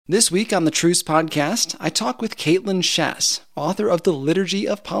This week on the Truce Podcast, I talk with Caitlin Schass, author of The Liturgy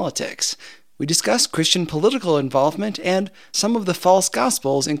of Politics. We discuss Christian political involvement and some of the false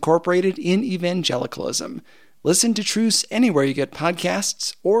gospels incorporated in evangelicalism. Listen to Truce anywhere you get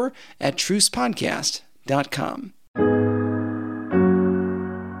podcasts or at trucepodcast.com.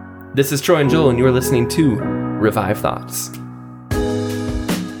 This is Troy and Joel, and you are listening to Revive Thoughts.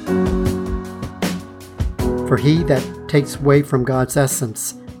 For he that takes away from God's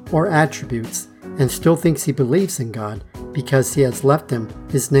essence or attributes and still thinks he believes in God because he has left him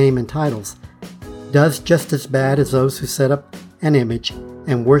his name and titles, does just as bad as those who set up an image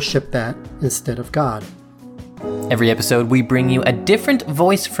and worship that instead of God. Every episode, we bring you a different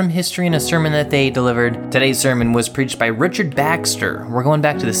voice from history and a sermon that they delivered. Today's sermon was preached by Richard Baxter. We're going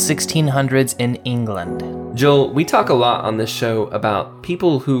back to the 1600s in England. Joel, we talk a lot on this show about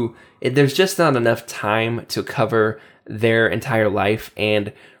people who there's just not enough time to cover their entire life,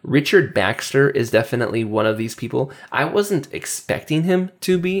 and Richard Baxter is definitely one of these people. I wasn't expecting him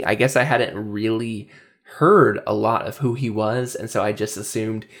to be. I guess I hadn't really heard a lot of who he was, and so I just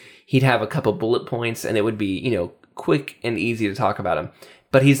assumed he'd have a couple bullet points and it would be, quick and easy to talk about him.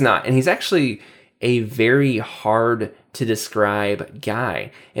 But he's not, and he's actually a very hard to describe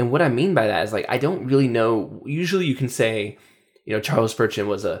guy. And what I mean by that is, I don't really know. Usually you can say, Charles Spurgeon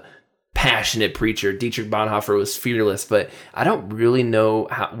was a passionate preacher, Dietrich Bonhoeffer was fearless, but I don't really know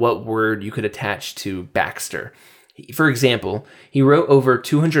what word you could attach to Baxter. For example, he wrote over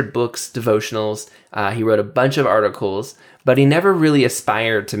 200 books, devotionals, he wrote a bunch of articles, but he never really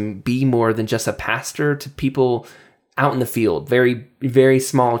aspired to be more than just a pastor to people out in the field, very, very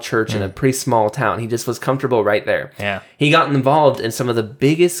small church in a pretty small town. He just was comfortable right there. Yeah. He got involved in some of the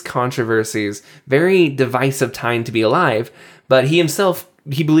biggest controversies, very divisive time to be alive, but he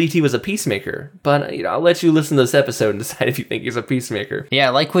believed he was a peacemaker. But I'll let you listen to this episode and decide if you think he's a peacemaker. Yeah, I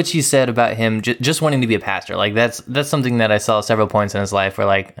like what you said about him just wanting to be a pastor. That's something that I saw several points in his life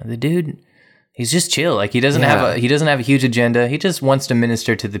where the dude, he's just chill. He doesn't have a huge agenda. He just wants to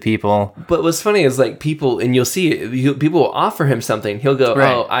minister to the people. But what's funny is people, and you'll see it, people will offer him something. He'll go,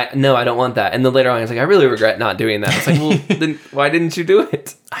 right. "Oh, I don't want that." And then later on, he's like, "I really regret not doing that." It's like, well, then why didn't you do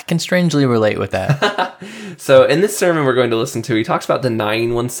it? I can strangely relate with that. So in this sermon we're going to listen to, he talks about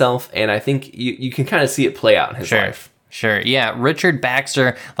denying oneself, and I think you can kind of see it play out in his life. Sure, yeah. Richard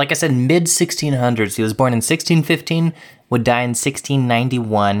Baxter, like I said, mid-1600s. He was born in 1615, would die in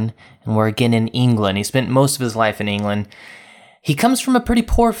 1691, and we're again in England. He spent most of his life in England. He comes from a pretty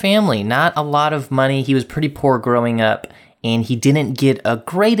poor family, not a lot of money. He was pretty poor growing up, and he didn't get a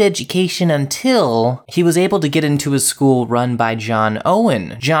great education until he was able to get into a school run by John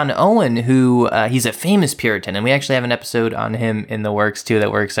Owen. John Owen, who he's a famous Puritan, and we actually have an episode on him in the works too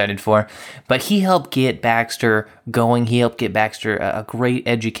that we're excited for. But he helped get Baxter going. He helped get Baxter a great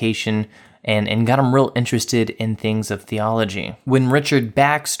education and got him real interested in things of theology. When Richard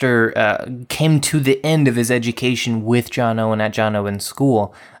Baxter came to the end of his education with John Owen at John Owen's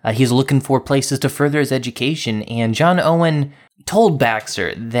school, he's looking for places to further his education, and John Owen told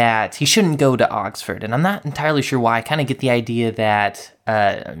Baxter that he shouldn't go to Oxford, and I'm not entirely sure why. I kind of get the idea that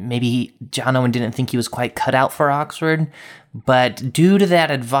maybe John Owen didn't think he was quite cut out for Oxford, but due to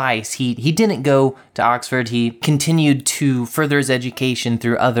that advice, he didn't go to Oxford. He continued to further his education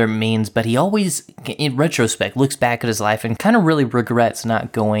through other means, but he always, in retrospect, looks back at his life and kind of really regrets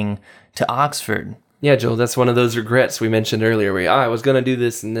not going to Oxford. Yeah, Joel, that's one of those regrets we mentioned earlier where I was going to do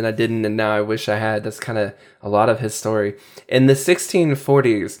this and then I didn't and now I wish I had. That's kind of a lot of his story. In the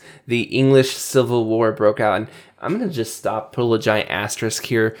 1640s, the English Civil War broke out, and I'm going to just put a little giant asterisk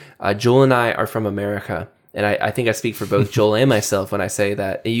here. Joel and I are from America. And I think I speak for both Joel and myself when I say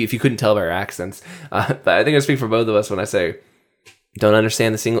that, if you couldn't tell by our accents. But I think I speak for both of us when I say, don't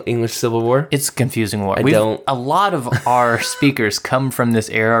understand the English Civil War? It's a confusing war. don't. A lot of our speakers come from this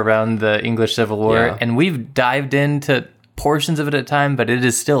era around the English Civil War, and we've dived into portions of it at a time, but it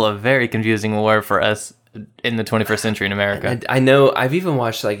is still a very confusing war for us in the 21st century in America. I know, I've even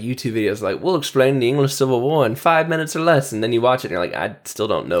watched YouTube videos we'll explain the English Civil War in 5 minutes or less, and then you watch it and you're like, I still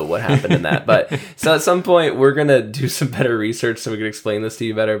don't know what happened in that. But so at some point we're going to do some better research so we can explain this to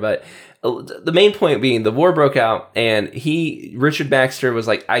you better. But the main point being, the war broke out, and Richard Baxter was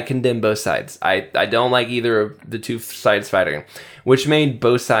like, I condemn both sides. I don't like either of the two sides fighting, which made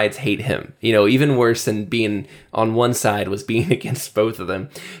both sides hate him. Even worse than being on one side was being against both of them.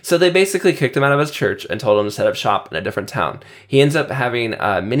 So they basically kicked him out of his church and told him to set up shop in a different town. He ends up having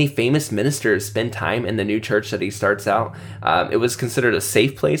many famous ministers spend time in the new church that he starts out. It was considered a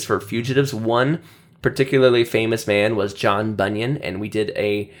safe place for fugitives. One particularly famous man was John Bunyan, and we did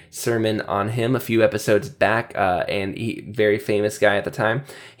a sermon on him a few episodes back, and very famous guy at the time.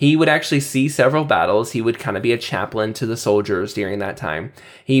 He would actually see several battles. He would kind of be a chaplain to the soldiers during that time.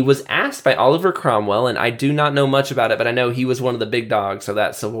 He was asked by Oliver Cromwell, and I do not know much about it, but I know he was one of the big dogs of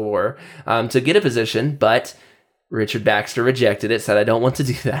that Civil War, to get a position, but Richard Baxter rejected it, said, I don't want to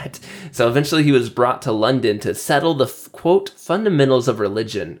do that. So eventually he was brought to London to settle the, quote, fundamentals of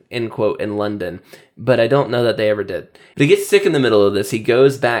religion, end quote, in London. But I don't know that they ever did. But he gets sick in the middle of this. He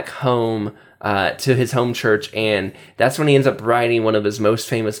goes back home to his home church, and that's when he ends up writing one of his most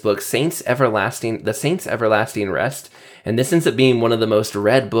famous books, The Saints' Everlasting Rest. And this ends up being one of the most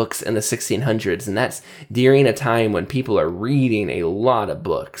read books in the 1600s, and that's during a time when people are reading a lot of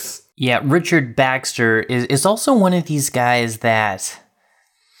books. Yeah, Richard Baxter is also one of these guys that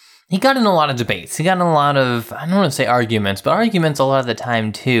he got in a lot of debates. He got in a lot of, I don't want to say arguments, but arguments a lot of the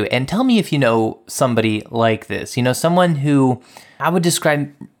time too. And tell me if you know somebody like this. You know, someone who, I would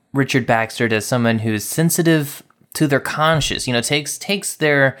describe Richard Baxter as someone who's sensitive to their conscience, you know, takes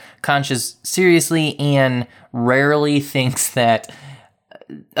their conscience seriously and rarely thinks that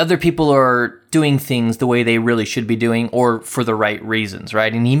other people are doing things the way they really should be doing or for the right reasons,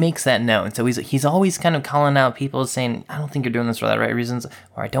 right? And he makes that known. So he's always kind of calling out people saying, I don't think you're doing this for the right reasons,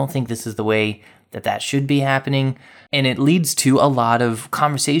 or I don't think this is the way that should be happening. And it leads to a lot of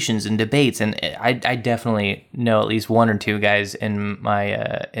conversations and debates. And I definitely know at least one or two guys in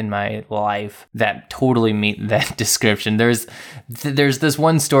my life that totally meet that description. There's this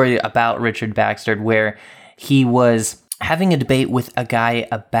one story about Richard Baxter where he was having a debate with a guy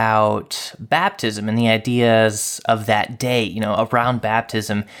about baptism and the ideas of that day, you know, around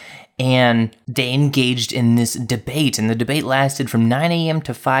baptism. And they engaged in this debate, and the debate lasted from 9 a.m.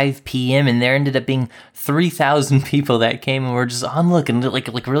 to 5 p.m., and there ended up being 3,000 people that came and were just onlooking,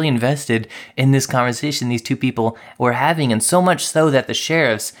 like really invested in this conversation these two people were having, and so much so that the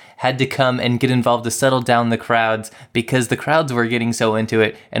sheriffs had to come and get involved to settle down the crowds because the crowds were getting so into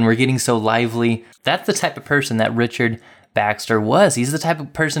it and were getting so lively. That's the type of person that Richard Baxter was. He's the type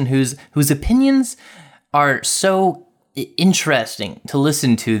of person whose opinions are so interesting to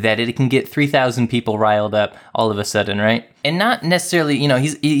listen to that it can get 3,000 people riled up all of a sudden, right? And not necessarily, you know,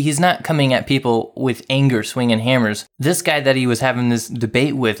 he's not coming at people with anger, swinging hammers. This guy that he was having this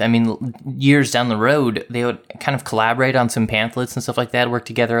debate with, I mean, years down the road, they would kind of collaborate on some pamphlets and stuff like that, work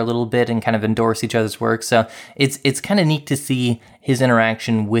together a little bit and kind of endorse each other's work. So it's kind of neat to see his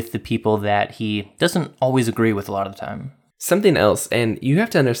interaction with the people that he doesn't always agree with a lot of the time. Something else, and you have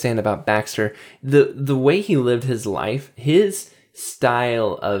to understand about Baxter, the way he lived his life, his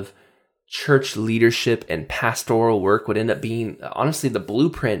style of church leadership and pastoral work would end up being, honestly, the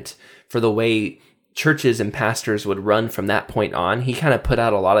blueprint for the way churches and pastors would run from that point on. He kind of put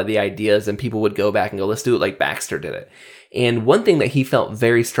out a lot of the ideas, and people would go back and go, let's do it like Baxter did it. And one thing that he felt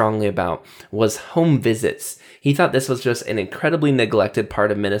very strongly about was home visits. He thought this was just an incredibly neglected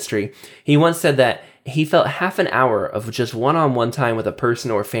part of ministry. He once said that he felt half an hour of just one-on-one time with a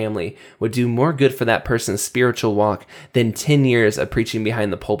person or family would do more good for that person's spiritual walk than 10 years of preaching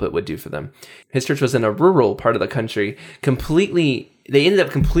behind the pulpit would do for them. His church was in a rural part of the country. They ended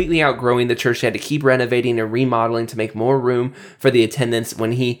up completely outgrowing the church. They had to keep renovating and remodeling to make more room for the attendance.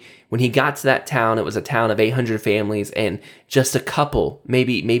 When he got to that town, it was a town of 800 families, and just a couple,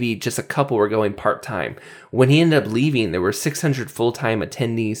 maybe just a couple were going part-time. When he ended up leaving, there were 600 full-time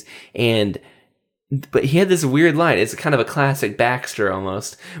attendees, but he had this weird line. It's kind of a classic Baxter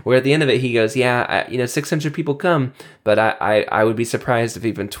almost, where at the end of it, he goes, 600 people come, but I would be surprised if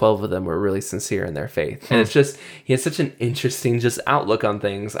even 12 of them were really sincere in their faith. And it's just, he has such an interesting just outlook on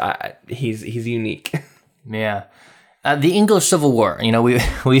things. He's unique. Yeah. The English Civil War, you know,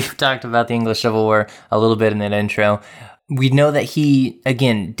 we've talked about the English Civil War a little bit in that intro. We know that he,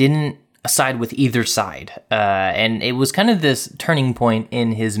 again, didn't side with either side. And it was kind of this turning point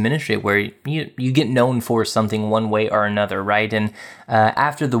in his ministry where you get known for something one way or another, right? And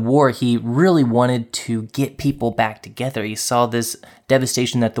after the war, he really wanted to get people back together. He saw this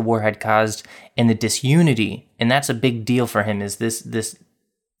devastation that the war had caused and the disunity. And that's a big deal for him, is this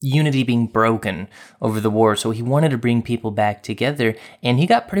unity being broken over the war. So he wanted to bring people back together, and he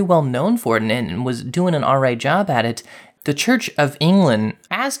got pretty well known for it and was doing an all right job at it. The Church of England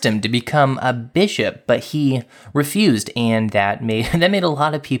asked him to become a bishop, but he refused, and that made a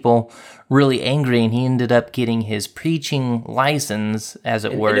lot of people really angry, and he ended up getting his preaching license, as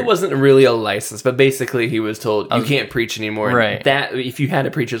it were. And it wasn't really a license, but basically he was told, you can't preach anymore. Right. That, if you had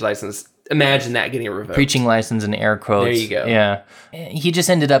a preacher's license, imagine that getting revoked. Preaching license in air quotes. There you go. Yeah. He just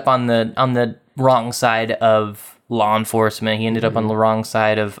ended up on the wrong side of law enforcement. He ended up on the wrong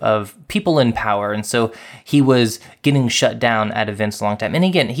side of people in power. And so he was getting shut down at events a long time. And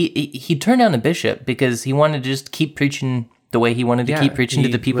again, he turned down the bishop because he wanted to just keep preaching the way he wanted to keep preaching to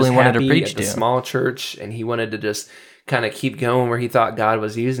the people he wanted to preach to. The small church, and he wanted to just kind of keep going where he thought God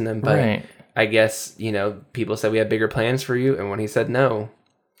was using him. But I guess, people said we had bigger plans for you. And when he said no.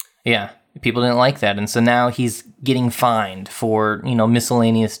 Yeah. People didn't like that. And so now he's getting fined for,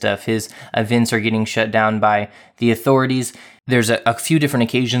 miscellaneous stuff. His events are getting shut down by the authorities. There's a few different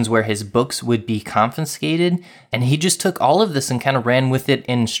occasions where his books would be confiscated. And he just took all of this and kind of ran with it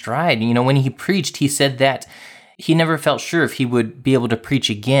in stride. When he preached, he said that he never felt sure if he would be able to preach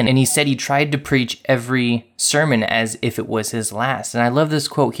again. And he said he tried to preach every sermon as if it was his last. And I love this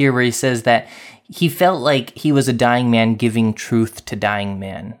quote here where he says that he felt like he was a dying man giving truth to dying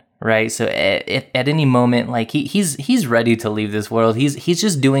men. Right, so at any moment, like he's ready to leave this world. He's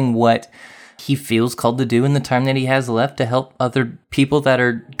just doing what he feels called to do in the time that he has left to help other people that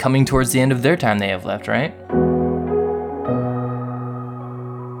are coming towards the end of their time they have left. Right.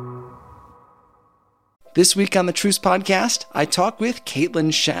 This week on the Truce Podcast, I talk with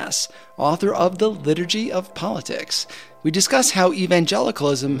Caitlin Schass, author of The Liturgy of Politics. We discuss how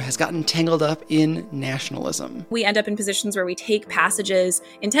evangelicalism has gotten tangled up in nationalism. We end up in positions where we take passages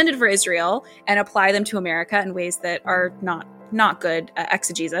intended for Israel and apply them to America in ways that are not good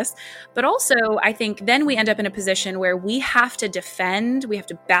exegesis. But also, I think then we end up in a position where we have to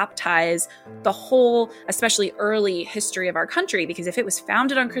baptize the whole, especially early history of our country, because if it was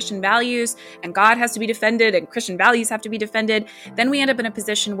founded on Christian values and God has to be defended and Christian values have to be defended, then we end up in a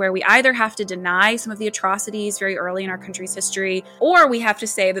position where we either have to deny some of the atrocities very early in our country's history, or we have to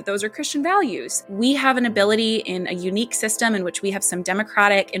say that those are Christian values. We have an ability in a unique system in which we have some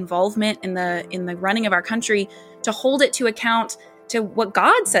democratic involvement in the running of our country to hold it to account to what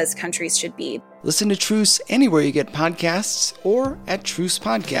God says countries should be. Listen to Truce anywhere you get podcasts or at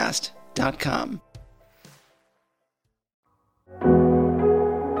trucepodcast.com.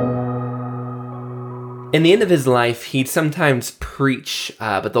 In the end of his life, he'd sometimes preach,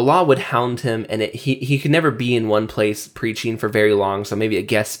 but the law would hound him, and he could never be in one place preaching for very long, so maybe a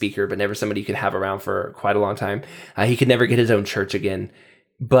guest speaker, but never somebody you could have around for quite a long time. He could never get his own church again.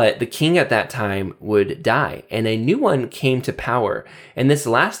 But the king at that time would die, and a new one came to power. And this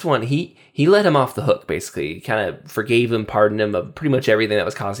last one, he let him off the hook, basically. He kind of forgave him, pardoned him of pretty much everything that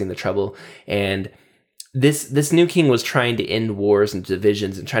was causing the trouble. And this new king was trying to end wars and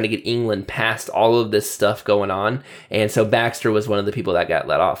divisions and trying to get England past all of this stuff going on. And so Baxter was one of the people that got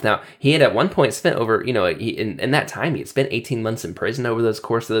let off. Now, he had at one point spent over, in that time, he had spent 18 months in prison over the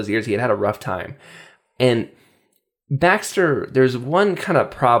course of those years. He had a rough time. And Baxter, there's one kind of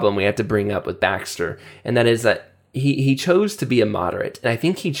problem we have to bring up with Baxter, and that is that he chose to be a moderate. And I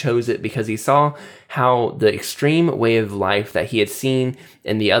think he chose it because he saw how the extreme way of life that he had seen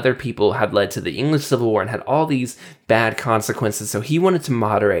in the other people had led to the English Civil War and had all these bad consequences. So he wanted to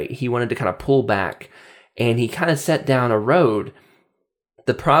moderate. He wanted to kind of pull back, and he kind of set down a road.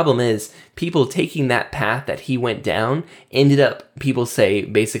 The problem is people taking that path that he went down ended up, people say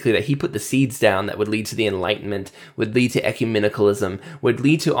basically that he put the seeds down that would lead to the Enlightenment, would lead to ecumenicalism, would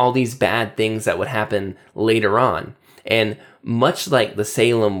lead to all these bad things that would happen later on. And much like the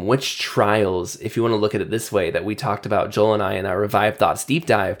Salem witch trials, if you want to look at it this way, that we talked about, Joel and I, in our Revived Thoughts deep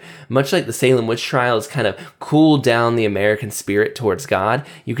dive, much like the Salem witch trials kind of cooled down the American spirit towards God,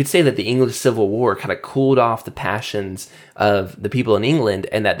 you could say that the English Civil War kind of cooled off the passions of the people in England,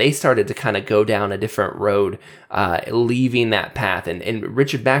 and that they started to kind of go down a different road, leaving that path. And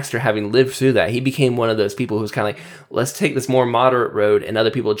Richard Baxter, having lived through that, he became one of those people who's kind of like, let's take this more moderate road, and other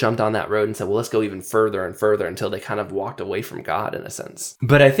people jumped on that road and said, well, let's go even further and further, until they kind of walked away from God in a sense.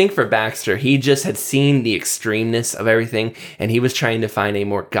 But I think for Baxter, he just had seen the extremeness of everything, and he was trying to find a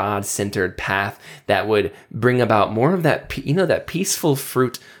more God-centered path that would bring about more of that, that peaceful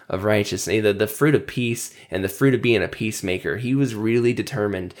fruit of righteousness, the fruit of peace and the fruit of being a peacemaker. He was really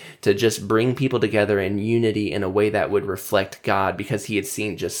determined to just bring people together in unity in a way that would reflect God, because he had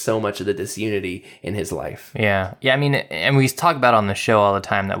seen just so much of the disunity in his life. Yeah. I mean, and we talk about on the show all the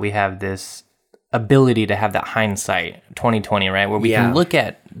time that we have this ability to have that hindsight 2020, right? Where we can look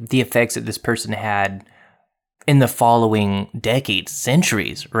at the effects that this person had in the following decades,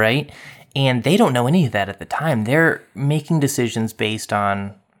 centuries, right? And they don't know any of that at the time. They're making decisions based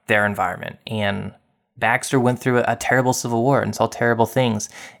on their environment. And Baxter went through a terrible civil war and saw terrible things,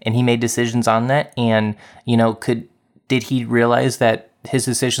 and he made decisions on that. And, did he realize that his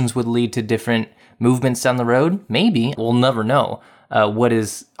decisions would lead to different movements down the road? Maybe. We'll never know what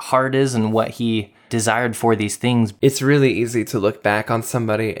his heart is and what he desired for these things. It's really easy to look back on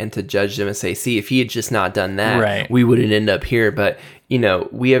somebody and to judge them and say, see, if he had just not done that, we wouldn't end up here. But,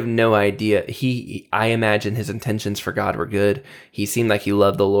 we have no idea. I imagine his intentions for God were good. He seemed like he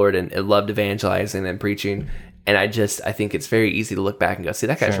loved the Lord and loved evangelizing and preaching. And I think it's very easy to look back and go, see,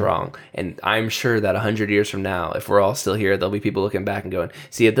 that guy's wrong. And I'm sure that 100 years from now, if we're all still here, there'll be people looking back and going,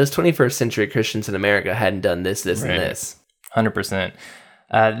 see, if those 21st century Christians in America hadn't done this, and this. 100%.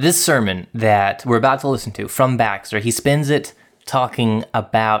 This sermon that we're about to listen to from Baxter, he spends it talking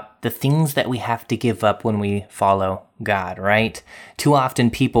about the things that we have to give up when we follow God, right? Too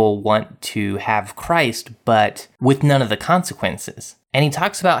often people want to have Christ, but with none of the consequences. And he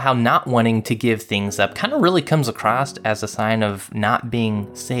talks about how not wanting to give things up kind of really comes across as a sign of not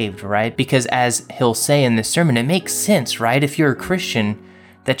being saved, right? Because as he'll say in this sermon, it makes sense, right? If you're a Christian,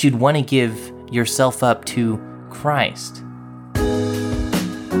 that you'd want to give yourself up to Christ.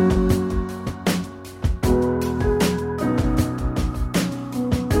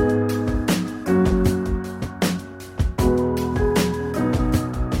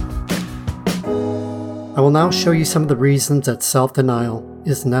 I will now show you some of the reasons that self-denial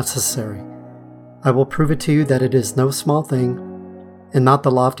is necessary. I will prove it to you that it is no small thing, and not the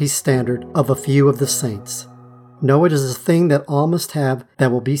lofty standard of a few of the saints. No, it is a thing that all must have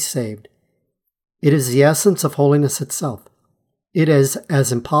that will be saved. It is the essence of holiness itself. It is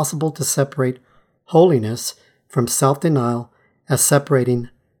as impossible to separate holiness from self-denial as separating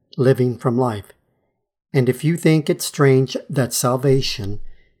living from life. And if you think it strange that salvation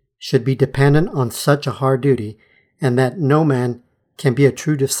should be dependent on such a hard duty, and that no man can be a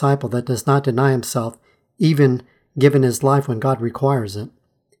true disciple that does not deny himself, even given his life when God requires it,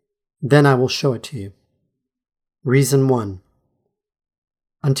 then I will show it to you. Reason 1.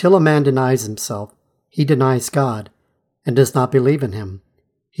 Until a man denies himself, he denies God and does not believe in him.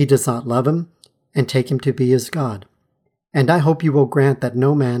 He does not love him and take him to be his God. And I hope you will grant that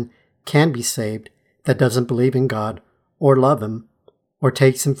no man can be saved that doesn't believe in God or love him or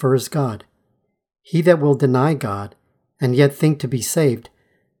takes him for his God. He that will deny God and yet think to be saved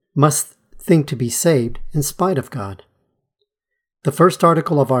must think to be saved in spite of God. The first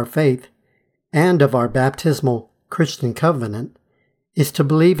article of our faith and of our baptismal Christian covenant is to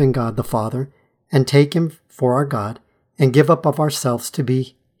believe in God the Father and take him for our God and give up of ourselves to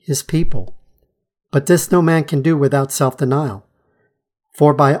be his people. But this no man can do without self-denial.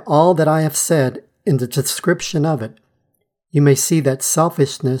 For by all that I have said in the description of it, you may see that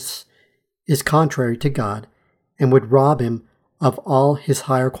selfishness is contrary to God and would rob him of all his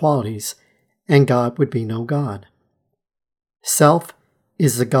higher qualities, and God would be no God. Self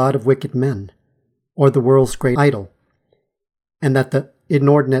is the god of wicked men, or the world's great idol, and that the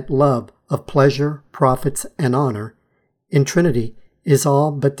inordinate love of pleasure, profits, and honor in Trinity is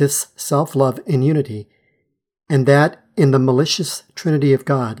all but this self-love in unity, and that in the malicious Trinity of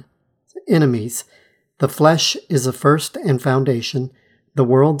God, enemies, the flesh is the first and foundation, the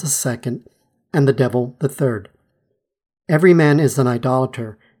world the second, and the devil the third. Every man is an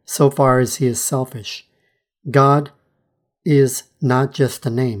idolater so far as he is selfish. God is not just a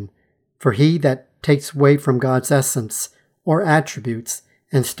name, for he that takes away from God's essence or attributes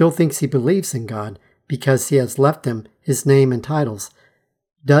and still thinks he believes in God because he has left him his name and titles,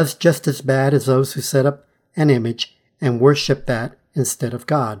 does just as bad as those who set up an image and worship that instead of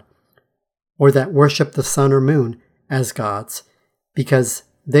God, or that worship the sun or moon as gods, because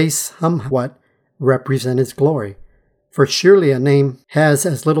they somewhat represent his glory. For surely a name has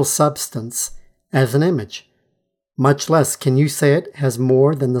as little substance as an image. Much less can you say it has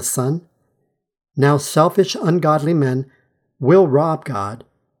more than the sun? Now selfish, ungodly men will rob God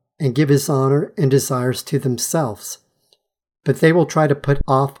and give his honor and desires to themselves, but they will try to put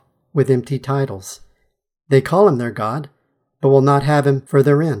off with empty titles. They call him their God, but will not have him for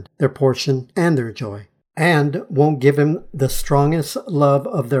their end, their portion, and their joy, and won't give him the strongest love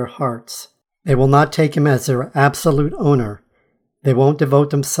of their hearts. They will not take him as their absolute owner. They won't devote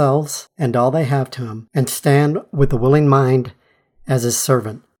themselves and all they have to him, and stand with a willing mind as his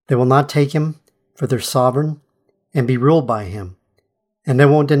servant. They will not take him for their sovereign and be ruled by him, and they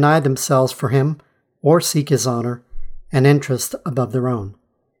won't deny themselves for him or seek his honor and interest above their own.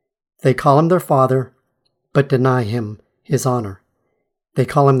 They call him their father, but deny him his honor. They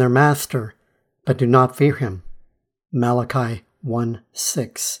call him their master, but do not fear him. Malachi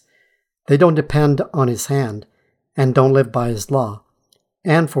 1:6. They don't depend on his hand, and don't live by his law,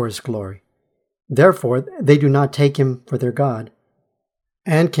 and for his glory. Therefore, they do not take him for their God.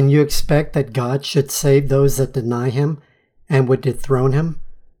 And can you expect that God should save those that deny him and would dethrone him?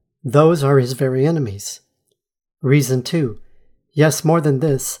 Those are his very enemies. Reason 2. Yes, more than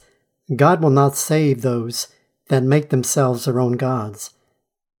this, God will not save those that make themselves their own gods,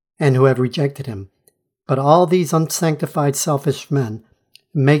 and who have rejected him. But all these unsanctified, selfish men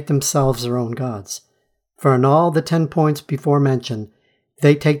make themselves their own gods. For in all the 10 points before mentioned,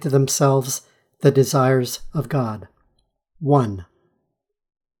 they take to themselves the desires of God. 1.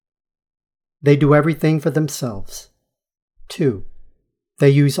 They do everything for themselves. 2. They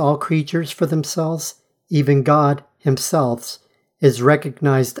use all creatures for themselves. Even God himself is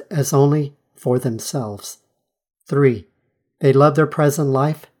recognized as only for themselves. 3. They love their present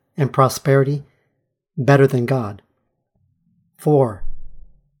life and prosperity better than God. 4.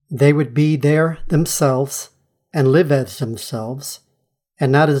 They would be there themselves and live as themselves,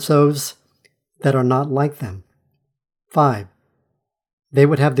 and not as those that are not like them. 5. They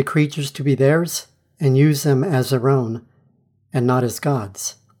would have the creatures to be theirs and use them as their own, and not as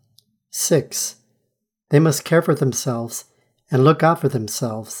God's. 6. They must care for themselves and look out for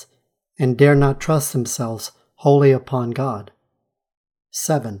themselves, and dare not trust themselves wholly upon God.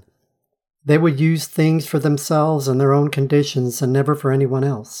 7. They would use things for themselves and their own conditions and never for anyone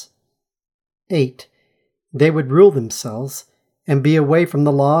else. 8. They would rule themselves and be away from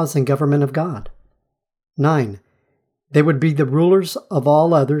the laws and government of God. 9. They would be the rulers of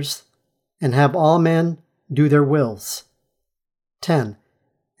all others and have all men do their wills. 10.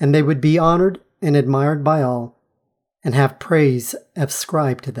 And they would be honored and admired by all and have praise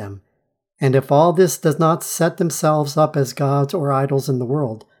ascribed to them. And if all this does not set themselves up as gods or idols in the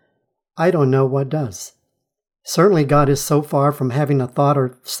world, I don't know what does. Certainly God is so far from having a thought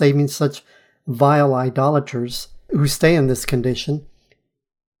of saving such vile idolaters who stay in this condition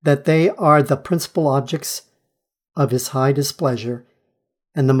that they are the principal objects of his high displeasure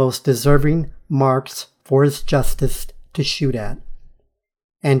and the most deserving marks for his justice to shoot at.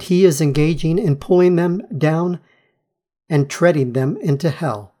 And he is engaging in pulling them down and treading them into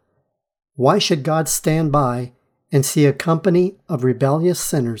hell. Why should God stand by and see a company of rebellious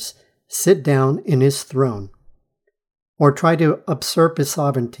sinners sit down in his throne, or try to usurp his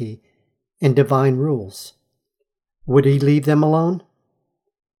sovereignty and divine rules? Would he leave them alone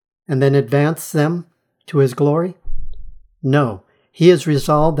and then advance them to his glory? No, he has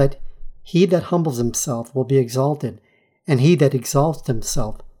resolved that he that humbles himself will be exalted, and he that exalts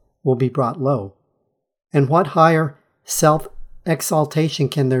himself will be brought low. And what higher self-exaltation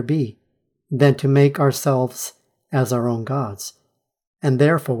can there be than to make ourselves as our own gods? And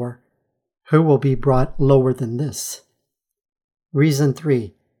therefore, who will be brought lower than this? Reason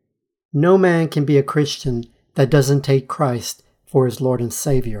 3. No man can be a Christian that doesn't take Christ for his Lord and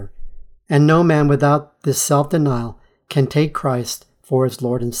Savior, and no man without this self-denial can take Christ for his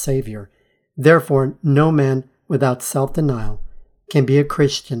Lord and Savior. Therefore, no man without self-denial can be a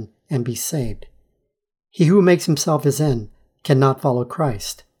Christian and be saved. He who makes himself his end cannot follow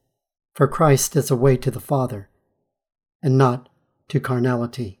Christ, for Christ is a way to the Father, and not to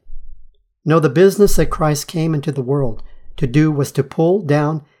carnality. No, the business that Christ came into the world to do was to pull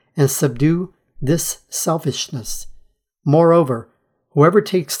down and subdue this selfishness. Moreover, whoever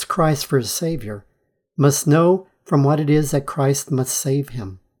takes Christ for his Savior must know from what it is that Christ must save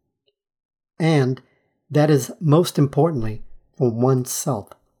him. And that is most importantly from oneself.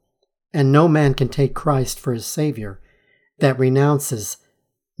 And no man can take Christ for his Savior that renounces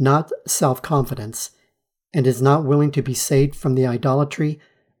not self-confidence and is not willing to be saved from the idolatry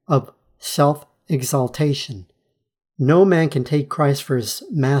of self-exaltation. No man can take Christ for his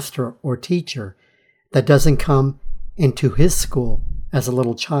master or teacher that doesn't come into his school as a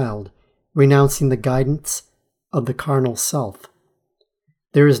little child, renouncing the guidance of the carnal self.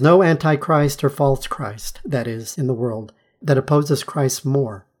 There is no antichrist or false Christ, that is, in the world, that opposes Christ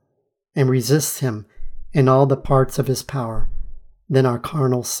more and resists him in all the parts of his power than our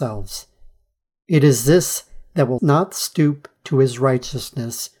carnal selves. It is this that will not stoop to his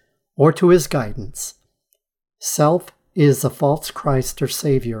righteousness or to his guidance. Self is the false Christ or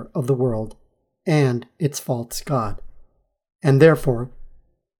Savior of the world and its false God, and therefore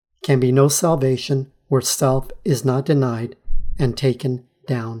can be no salvation where self is not denied and taken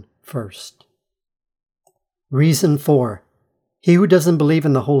down first. Reason 4. He who doesn't believe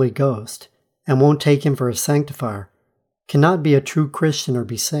in the Holy Ghost and won't take him for a sanctifier cannot be a true Christian or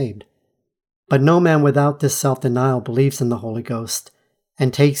be saved. But no man without this self-denial believes in the Holy Ghost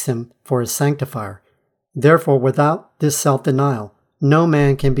and takes him for his sanctifier. Therefore, without this self-denial, no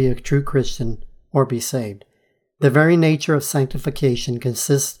man can be a true Christian or be saved. The very nature of sanctification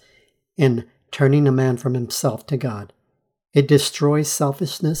consists in turning a man from himself to God. It destroys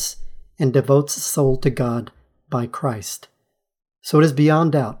selfishness and devotes the soul to God by Christ. So it is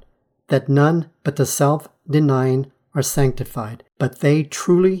beyond doubt that none but the self-denying are sanctified, but they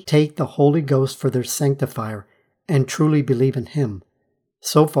truly take the Holy Ghost for their sanctifier and truly believe in Him.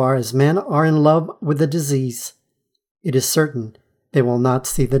 So far as men are in love with the disease, it is certain they will not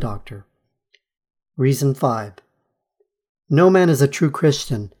see the doctor. Reason 5. No man is a true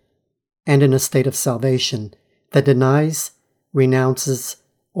Christian and in a state of salvation that denies, renounces,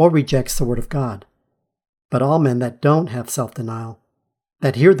 or rejects the Word of God. But all men that don't have self-denial,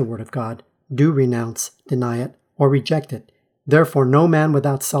 that hear the Word of God, do renounce, deny it, or reject it. Therefore, no man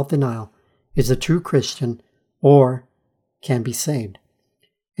without self-denial is a true Christian or can be saved.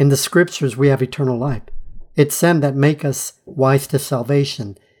 In the Scriptures we have eternal life. It's them that make us wise to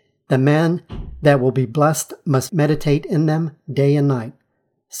salvation. The man that will be blessed must meditate in them day and night.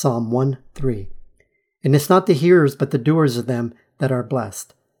 Psalm 1:3. And it's not the hearers but the doers of them that are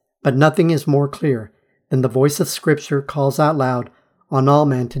blessed. But nothing is more clear than the voice of Scripture calls out loud on all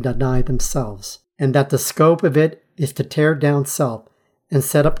men to deny themselves, and that the scope of it is to tear down self and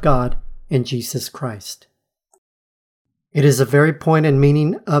set up God in Jesus Christ. It is the very point and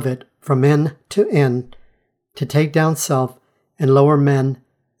meaning of it from end to end to take down self and lower men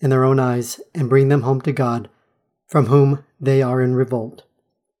in their own eyes and bring them home to God, from whom they are in revolt.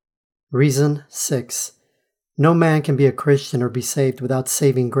 Reason 6. No man can be a Christian or be saved without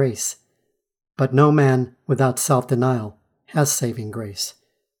saving grace, but no man without self-denial has saving grace.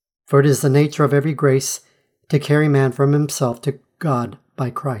 For it is the nature of every grace to carry man from himself to God by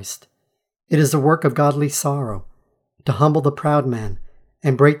Christ. It is the work of godly sorrow to humble the proud man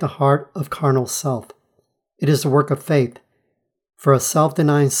and break the heart of carnal self. It is the work of faith for a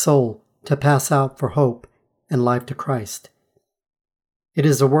self-denying soul to pass out for hope and life to Christ. It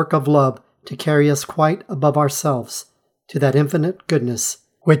is the work of love to carry us quite above ourselves to that infinite goodness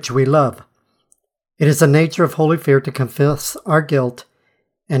which we love. It is the nature of holy fear to confess our guilt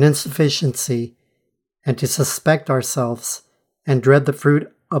and insufficiency and to suspect ourselves and dread the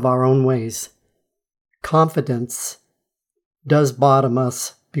fruit of our own ways. Confidence does bottom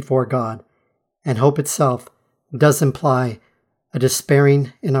us before God, and hope itself does imply a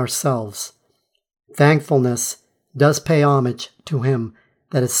despairing in ourselves. Thankfulness does pay homage to Him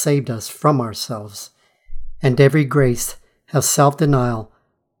that has saved us from ourselves, and every grace has self-denial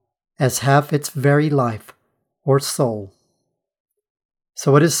as half its very life or soul.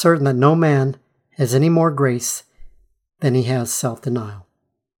 So it is certain that no man has any more grace than he has self-denial.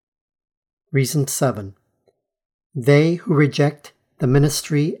 Reason 7. They who reject the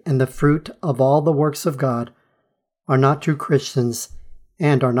ministry and the fruit of all the works of God are not true Christians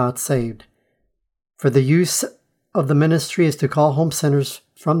and are not saved. For the use of the ministry is to call home sinners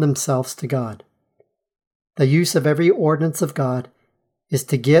from themselves to God. The use of every ordinance of God is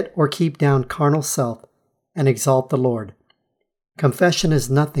to get or keep down carnal self and exalt the Lord. Confession is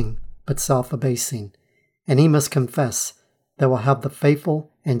nothing but self-abasing, and he must confess that will have the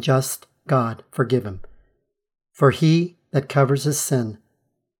faithful and just God forgive him. For he that covers his sin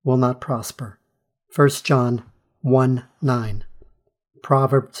will not prosper. 1 John 1:9.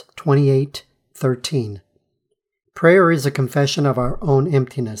 Proverbs 28:13. Prayer is a confession of our own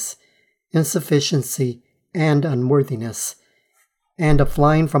emptiness, insufficiency, and unworthiness, and a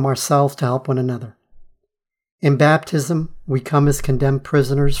flying from ourselves to help one another. In baptism, we come as condemned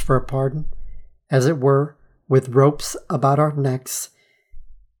prisoners for a pardon, as it were, with ropes about our necks,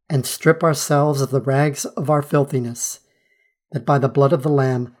 and strip ourselves of the rags of our filthiness, that by the blood of the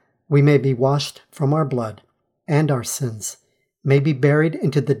Lamb we may be washed from our blood, and our sins may be buried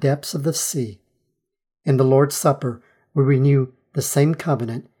into the depths of the sea. In the Lord's Supper we renew the same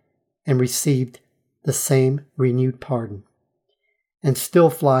covenant and received the same renewed pardon, and still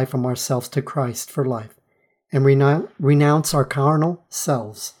fly from ourselves to Christ for life, and renounce our carnal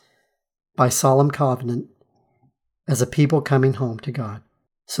selves by solemn covenant as a people coming home to God.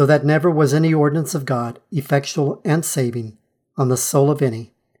 So that never was any ordinance of God effectual and saving on the soul of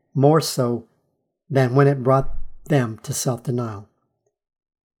any, more so than when it brought them to self-denial.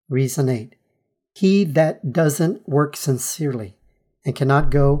 Reason 8. He that doesn't work sincerely and cannot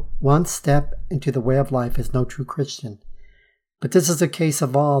go one step into the way of life is no true Christian. But this is the case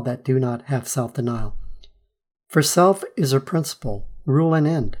of all that do not have self-denial. For self is a principle, rule, and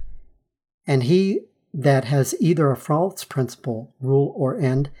end. And he that has either a false principle, rule, or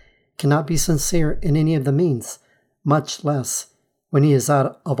end cannot be sincere in any of the means, much less when he is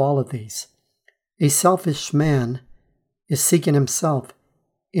out of all of these. A selfish man is seeking himself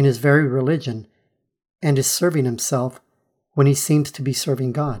in his very religion and is serving himself when he seems to be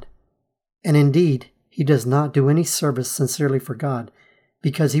serving God. And indeed, he does not do any service sincerely for God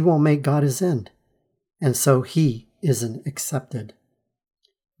because he won't make God his end, and so he isn't accepted.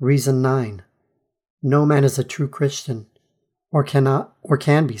 Reason 9. No man is a true Christian or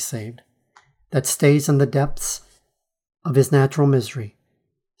can be saved, that stays in the depths of his natural misery,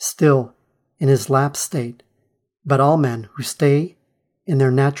 still in his lapsed state, but all men who stay in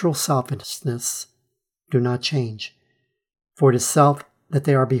their natural selfishness do not change, for it is self that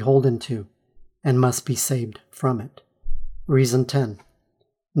they are beholden to, and must be saved from it. Reason 10.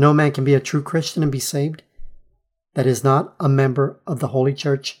 No man can be a true Christian and be saved that is not a member of the Holy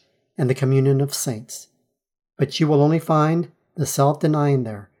Church and the communion of saints. But you will only find the self-denying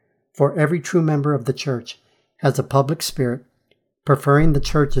there, for every true member of the church has a public spirit, preferring the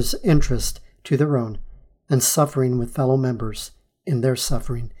church's interest to their own, and suffering with fellow members in their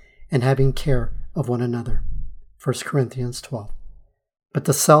suffering, and having care of one another. 1 Corinthians 12. But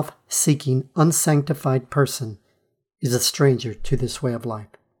the self-seeking, unsanctified person is a stranger to this way of life.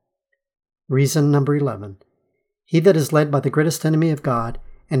 Reason number 11. He that is led by the greatest enemy of God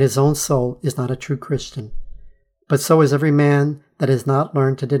and his own soul is not a true Christian. But so is every man that has not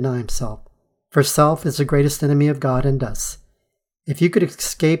learned to deny himself. For self is the greatest enemy of God and us. If you could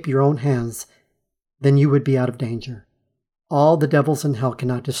escape your own hands, then you would be out of danger. All the devils in hell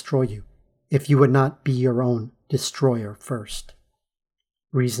cannot destroy you if you would not be your own destroyer first.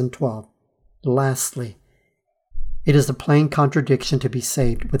 Reason 12. Lastly, it is a plain contradiction to be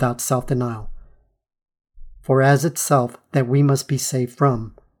saved without self-denial. For as itself that we must be saved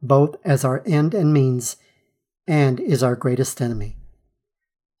from, both as our end and means, and is our greatest enemy.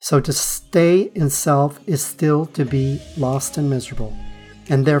 So to stay in self is still to be lost and miserable,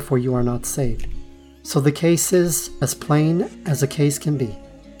 and therefore you are not saved. So the case is as plain as a case can be,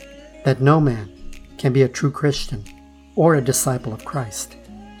 that no man can be a true Christian or a disciple of Christ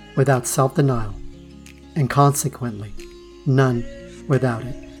without self-denial, and consequently, none without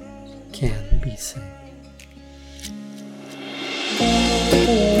it can be saved.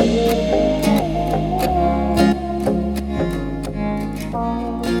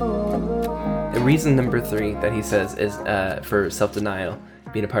 Reason number 3 that he says is for self-denial,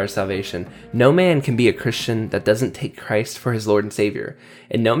 being a part of salvation. No man can be a Christian that doesn't take Christ for his Lord and Savior.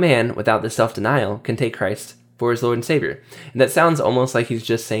 And no man without this self-denial can take Christ for his Lord and Savior. And that sounds almost like he's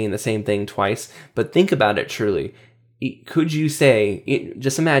just saying the same thing twice, but think about it truly. Could you say,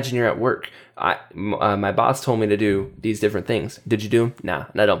 just imagine you're at work. My boss told me to do these different things. Did you do them? Nah,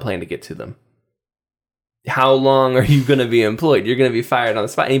 and I don't plan to get to them. How long are you going to be employed? You're going to be fired on the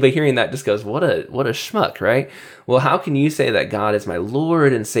spot. Anybody hearing that just goes, what a schmuck, right? Well, how can you say that God is my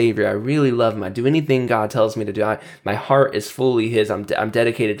Lord and Savior? I really love him. I do anything God tells me to do. My heart is fully his. I'm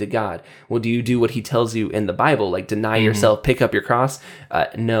dedicated to God. Well, do you do what he tells you in the Bible? Like deny yourself, pick up your cross?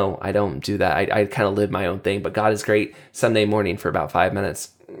 No, I don't do that. I kind of live my own thing, but God is great Sunday morning for about 5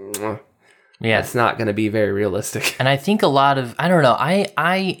 minutes. Yeah, it's not going to be very realistic. And I think a lot of, I don't know,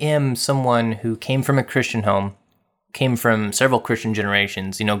 I am someone who came from a Christian home, came from several Christian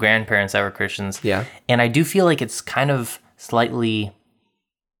generations, grandparents that were Christians. Yeah. And I do feel like it's kind of slightly,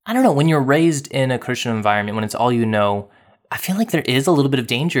 I don't know, when you're raised in a Christian environment, when it's all you know, I feel like there is a little bit of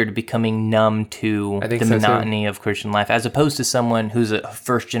danger to becoming numb to the monotony of Christian life, as opposed to someone who's a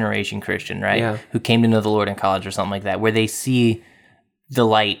first generation Christian, right? Yeah. Who came to know the Lord in college or something like that, where they see the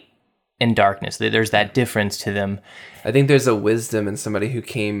light in darkness. There's that difference to them. I think there's a wisdom in somebody who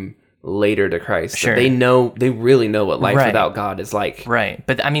came later to Christ. Sure. They really know what life without God is like. Right.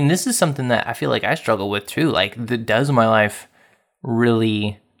 But I mean, this is something that I feel like I struggle with too. Like, does my life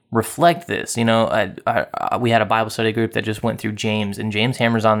really reflect this? We had a Bible study group that just went through James, and James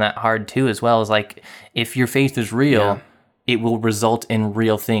hammers on that hard too, as well as like, if your faith is real, it will result in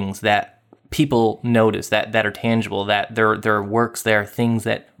real things that people notice, that are tangible, that there are works, there are things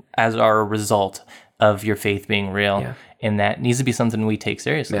that as are a result of your faith being real. Yeah. And that needs to be something we take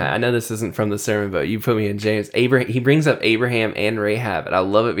seriously. Yeah, I know this isn't from the sermon, but you put me in James. He brings up Abraham and Rahab, and I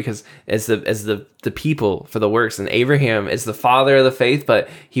love it because as the people for the works, and Abraham is the father of the faith, but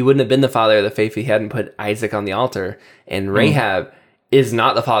he wouldn't have been the father of the faith if he hadn't put Isaac on the altar. And Rahab is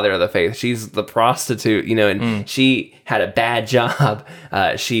not the father of the faith. She's the prostitute, and she had a bad job.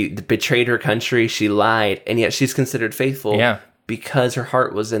 She betrayed her country. She lied, and yet she's considered faithful. Yeah. Because her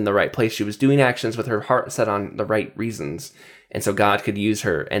heart was in the right place. She was doing actions with her heart set on the right reasons. And so God could use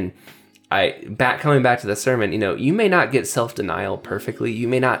her. And coming back to the sermon, you may not get self-denial perfectly. You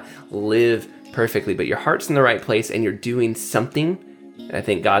may not live perfectly, but your heart's in the right place and you're doing something. And I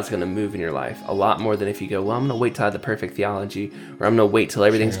think God's going to move in your life a lot more than if you go, well, I'm going to wait till I have the perfect theology, or I'm going to wait till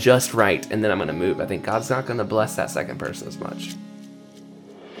everything's just right, and then I'm going to move. I think God's not going to bless that second person as much.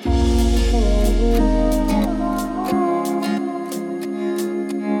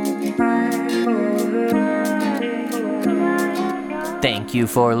 Thank Thank you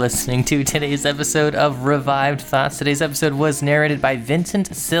for listening to today's episode of Revived Thoughts. Today's episode was narrated by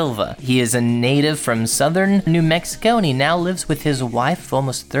Vincent Silva. He is a native from southern New Mexico, and he now lives with his wife of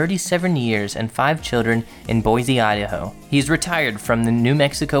almost 37 years and 5 children in Boise, Idaho. He's retired from the New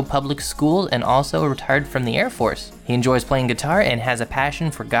Mexico Public School and also retired from the Air Force. He enjoys playing guitar and has a passion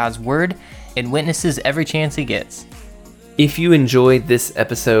for God's Word and witnesses every chance he gets. If you enjoyed this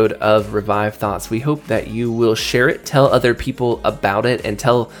episode of Revive Thoughts, we hope that you will share it, tell other people about it, and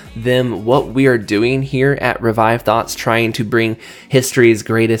tell them what we are doing here at Revive Thoughts, trying to bring history's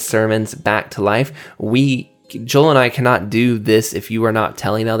greatest sermons back to life. Joel and I cannot do this if you are not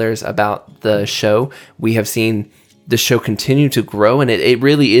telling others about the show. We have seen the show continue to grow, and it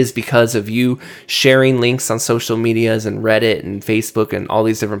really is because of you sharing links on social medias and Reddit and Facebook and all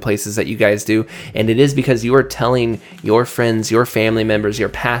these different places that you guys do. And it is because you are telling your friends, your family members, your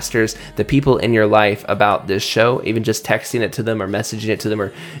pastors, the people in your life about this show, even just texting it to them or messaging it to them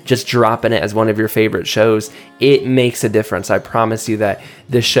or just dropping it as one of your favorite shows. It makes a difference. I promise you that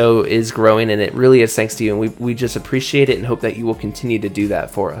this show is growing, and it really is thanks to you, and we just appreciate it and hope that you will continue to do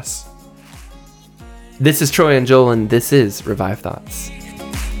that for us. This is Troy and Joel, and this is Revive Thoughts.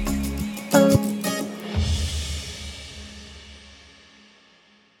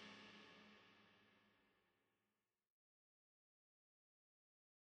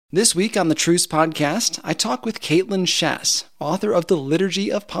 This week on the Truce Podcast, I talk with Caitlin Schass, author of The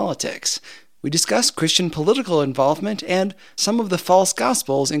Liturgy of Politics. We discuss Christian political involvement and some of the false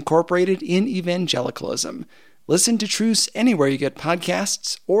gospels incorporated in evangelicalism. Listen to Truce anywhere you get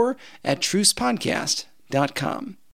podcasts or at trucepodcast.com.